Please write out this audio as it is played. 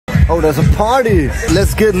Oh, there's a party.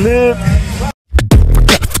 Let's get lit.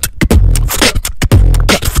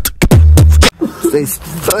 Today's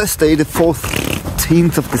Thursday, the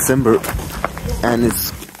 14th of December, and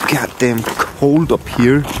it's goddamn cold up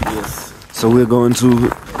here. Yes. So we're going to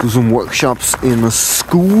do some workshops in a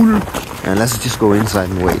school, and let's just go inside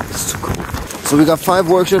and wait. It's too cold. So we got 5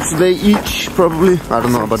 workshops today each, probably. I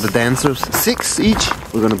don't know about the dancers. 6 each.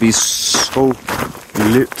 We're gonna be so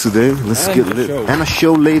lit today. Let's get lit. And a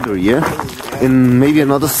show later, yeah? In maybe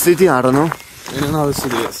another city, I don't know. In another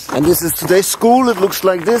city, yes. And this is today's school. It looks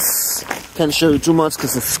like this. Can't show you too much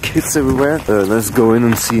because there's kids everywhere. Let's go in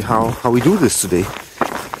and see how we do this today.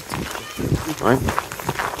 Right?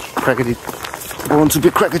 Crackety. I want to be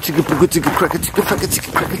crackety, crackety, crackety, crackety,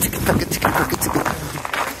 crackety, crackety, crackety.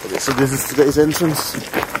 Okay, so this is today's entrance.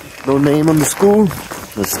 No name on the school.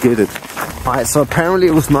 Let's get it. Alright, so apparently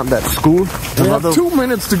it was not that school. We have 2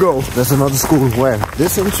 minutes to go. There's another school. Where?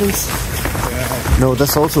 This entrance? Yeah. No,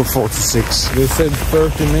 that's also 46. They said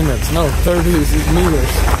 30 minutes. No, 30 meters.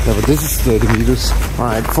 Yeah, but this is 30 meters.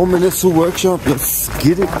 Alright, 4 minutes to workshop. Let's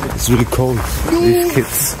get it. It's really cold. These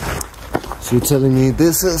kids. So you're telling me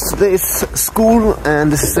this is today's school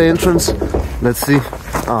and this is the entrance. Let's see.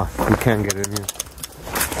 Ah, we can't get in here.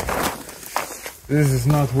 This is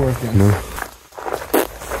not working. No.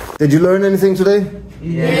 Did you learn anything today?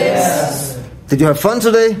 Yes. Did you have fun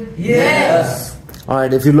today? Yes.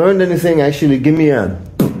 Alright, if you learned anything, actually give me a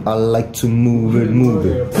I like to move it, move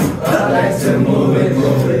it. I like to move it,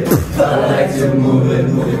 move it. I like to move it,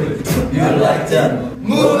 move it. You like to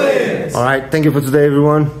move it. Alright, thank you for today,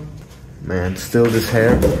 everyone. Man, still this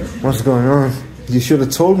hair. What's going on? You should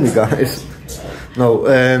have told me, guys. No,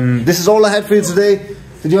 this is all I had for you today.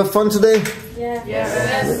 Did you have fun today? Yeah.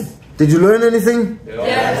 Yes. Did you learn anything?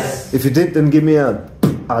 Yes. If you did, then give me a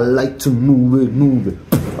I like to move it, move it.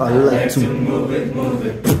 I like to move it, move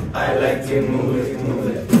it. I like to move it, move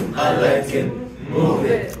it. I like to move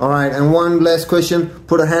it. Alright, and one last question.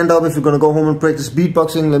 Put a hand up if you're gonna go home and practice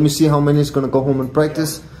beatboxing. Let me see how many is gonna go home and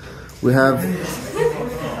practice. We have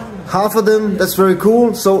half of them. That's very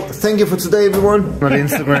cool. So thank you for today, everyone. Not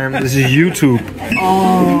Instagram, this is YouTube.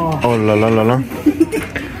 Oh la la la la.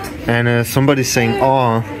 And somebody's saying,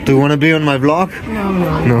 oh, do you want to be on my vlog?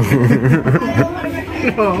 No.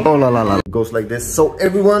 Oh la la la. It goes like this. So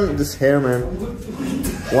everyone, this hair, man.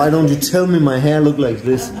 Why don't you tell me my hair look like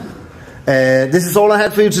this? This is all I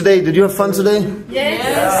had for you today. Did you have fun today?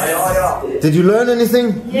 Yes. Did you learn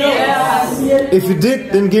anything? Yes. If you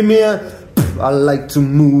did, then give me a I like to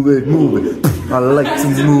move it, move it. I like to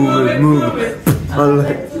move it, move it. I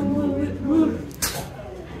like to move it, move it.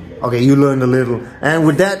 Okay, you learned a little. And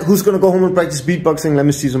with that, who's gonna go home and practice beatboxing? Let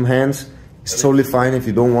me see some hands. It's totally fine if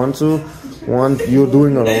you don't want to. You're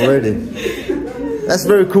doing it already. That's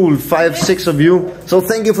very cool. 5, 6 of you. So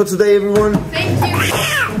thank you for today, everyone. Thank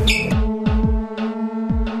you.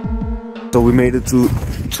 So we made it to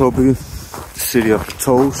Toby, the city of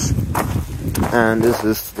toes. And this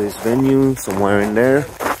is this venue, somewhere in there.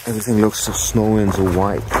 Everything looks so snowy and so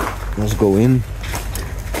white. Let's go in.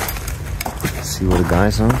 See what the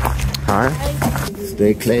guys are. Hi.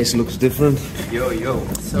 Today Claes looks different. Yo.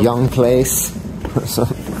 Young Claes. So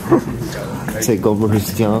take over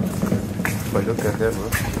his job. But look at them,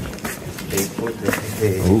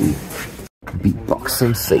 Ooh. Beatbox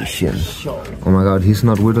sensation. Oh my god, he's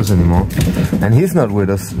not with us anymore. And he's not with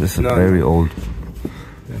us. This is very old.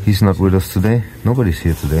 He's not with us today. Nobody's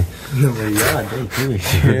here today. No, but yeah,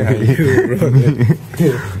 they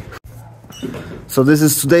do. So this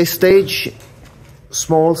is today's stage.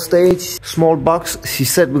 Small stage, small box. She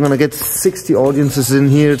said we're gonna get 60 audiences in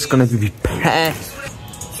here. It's gonna be packed.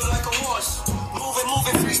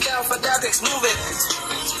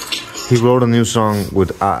 He wrote a new song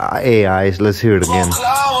with AIs. Let's hear it again.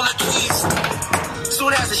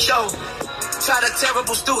 Soon as the show, tired of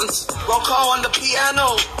terrible students. Walk hard on the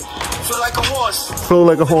piano. Feel like a horse. Flow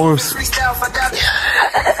like a horse. Freestyle for that.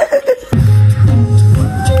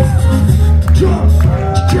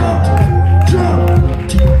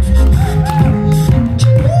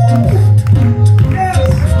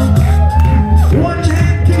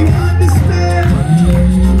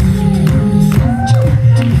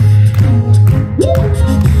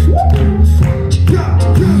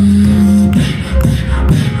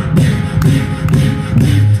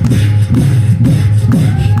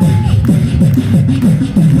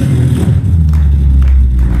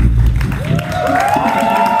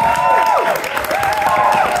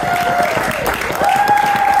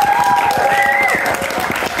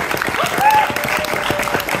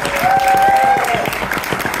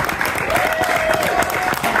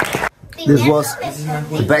 This was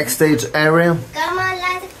the backstage area.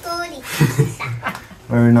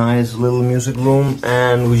 Very nice little music room,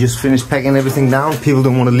 and we just finished packing everything down. People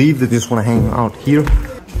don't want to leave, they just want to hang out here.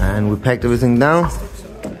 And we packed everything down.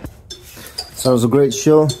 So it was a great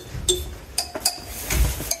show.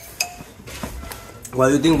 What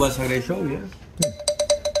do you think was a great show? Yeah.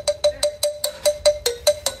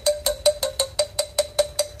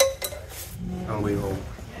 And we hope.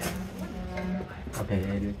 Okay,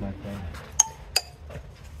 it is my friend.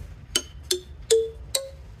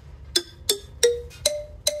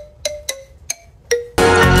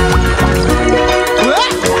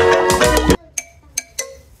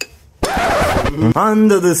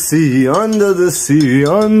 Under the sea, under the sea,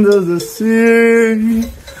 under the sea.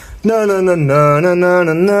 Na na na na na na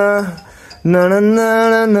na na na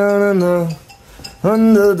na na na na.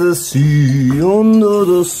 Under the sea, under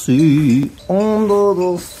the sea, under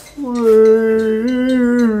the sea.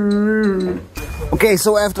 Okay,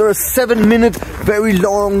 so after a 7-minute, very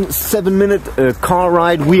long 7-minute car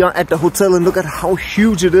ride, we are at the hotel, and look at how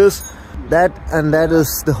huge it is. That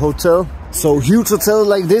is the hotel. So huge hotel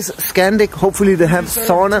like this, Scandic. Hopefully they have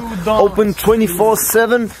sauna open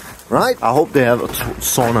 24/7, right? I hope they have a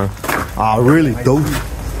sauna. I really don't.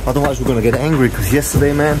 Otherwise we're gonna get angry, because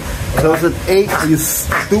yesterday, man, closed at 8. You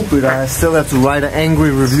stupid! I still have to write an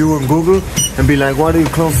angry review on Google and be like, why do you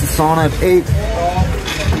close the sauna at 8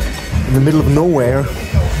 in the middle of nowhere?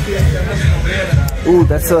 Ooh,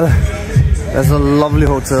 that's a lovely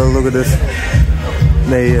hotel. Look at this.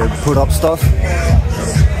 They put up stuff.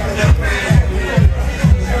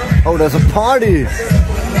 Oh, there's a party!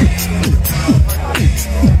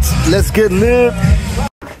 Let's get lit!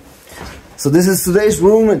 So this is today's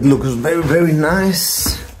room. It looks very, very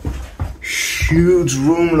nice. Huge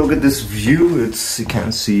room. Look at this view. You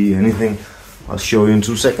can't see anything. I'll show you in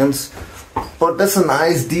 2 seconds. But that's a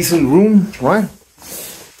nice, decent room, right?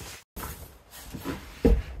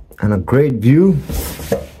 And a great view.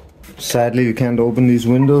 Sadly, you can't open these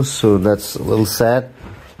windows, so that's a little sad.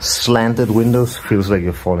 Slanted windows, feels like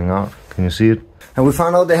you're falling out. Can you see it? And we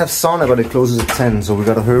found out they have sauna, but it closes at 10, so we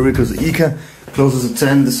gotta hurry, because the ICA closes at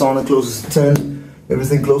 10, the sauna closes at 10,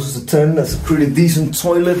 everything closes at 10. That's a pretty decent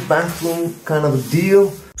toilet, bathroom kind of a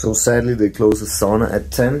deal. So sadly they close the sauna at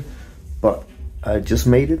 10, but I just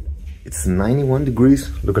made it. It's 91 degrees.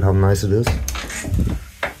 Look at how nice it is.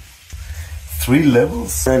 3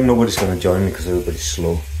 levels. And nobody's gonna join me because everybody's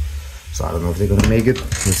slow. So I don't know if they're gonna make it.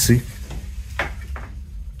 Let's see.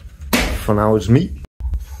 For now it's me.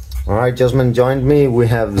 Alright, Jasmine joined me. We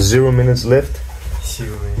have 0 minutes left.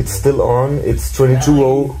 It's still on. It's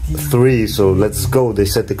 22:03, so let's go. They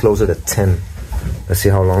said they close it at 10. Let's see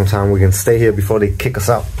how long time we can stay here before they kick us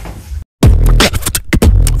out.